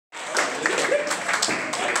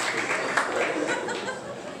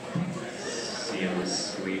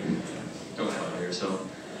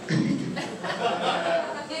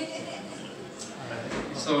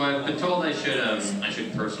been told I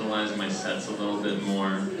should personalize my sets a little bit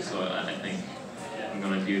more, so I think I'm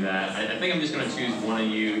gonna do that. I think I'm just gonna choose one of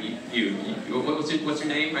you. What's your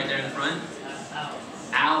name right there in the front?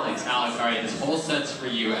 Alex. Alex. All right, this whole set's for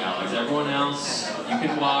you, Alex. Everyone else, you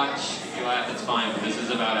can watch. If you laugh, it's fine. But this is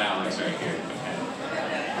about Alex right here.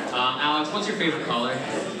 Okay. Alex, what's your favorite color?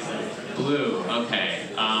 Blue. Okay.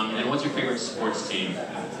 And what's your favorite sports team?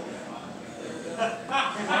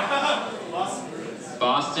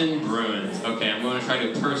 Boston Bruins. Okay, I'm going to try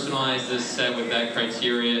to personalize this set with that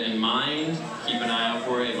criteria in mind. Keep an eye out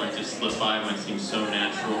for it. It might just slip by. It might seem so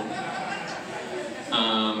natural.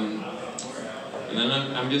 And then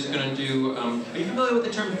I'm just going to do... are you familiar with the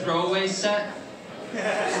term throwaway set?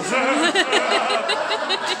 This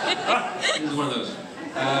is one of those.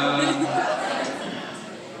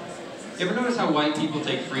 You ever notice how white people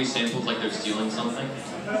take free samples like they're stealing something?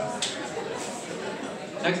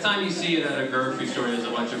 Next time you see it at a grocery store, there's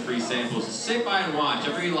a bunch of free samples. Sit by and watch.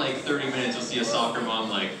 Every like 30 minutes, you'll see a soccer mom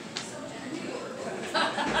like.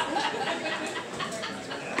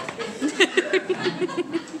 It's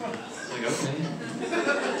like, okay.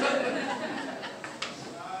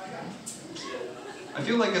 I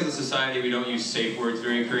feel like as a society, we don't use safe words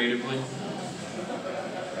very creatively.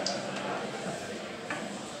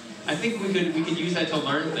 I think we could use that to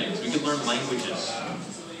learn things. We could learn languages.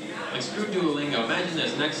 Like screw Duolingo. Imagine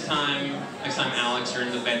this. Next time Alex, you're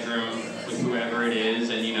in the bedroom with whoever it is,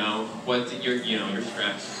 and you're strapped down,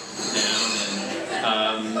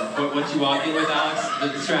 and what you walk in with, Alex?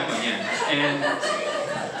 The strap on, yeah. And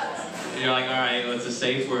you're like, all right, what's a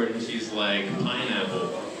safe word? And she's like,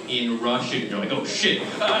 pineapple. In Russian, you're like, oh shit.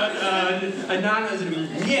 Yeah.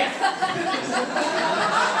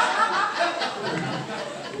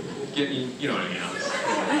 You know what I mean, Alex.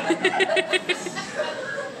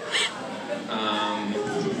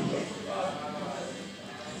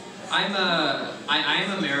 I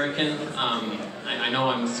am American. I know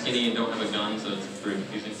I'm skinny and don't have a gun, so it's very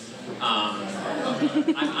confusing.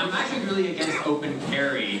 I'm actually really against open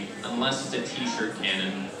carry unless it's a t-shirt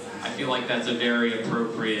cannon. I feel like that's a very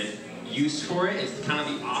appropriate use for it. It's kind of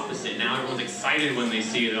the opposite. Now everyone's excited when they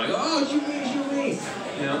see it. They're like, oh, shoot me.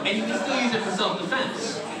 You know, and you can still use it for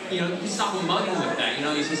self-defense. You know, you can stop a mugging with that. You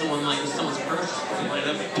know, you see someone like someone's purse, you light it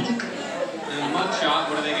up, and a mug shot.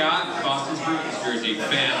 What do they got? Boston's Bruins jersey.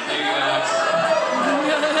 Bam. There you go.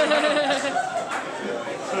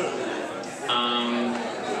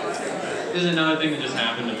 This is another thing that just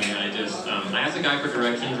happened to me. I asked a guy for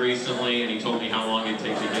directions recently, and he told me how long it'd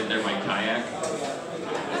take to get there by kayak.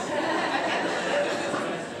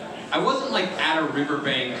 I wasn't like at a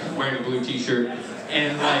riverbank wearing a blue t-shirt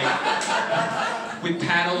and like with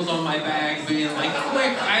paddles on my bag being like,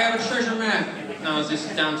 quick, I have a treasure map. No, I was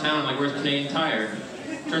just downtown, like, where's Canadian Tire?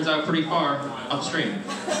 Turns out pretty far upstream.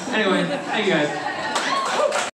 Anyway, thank you guys.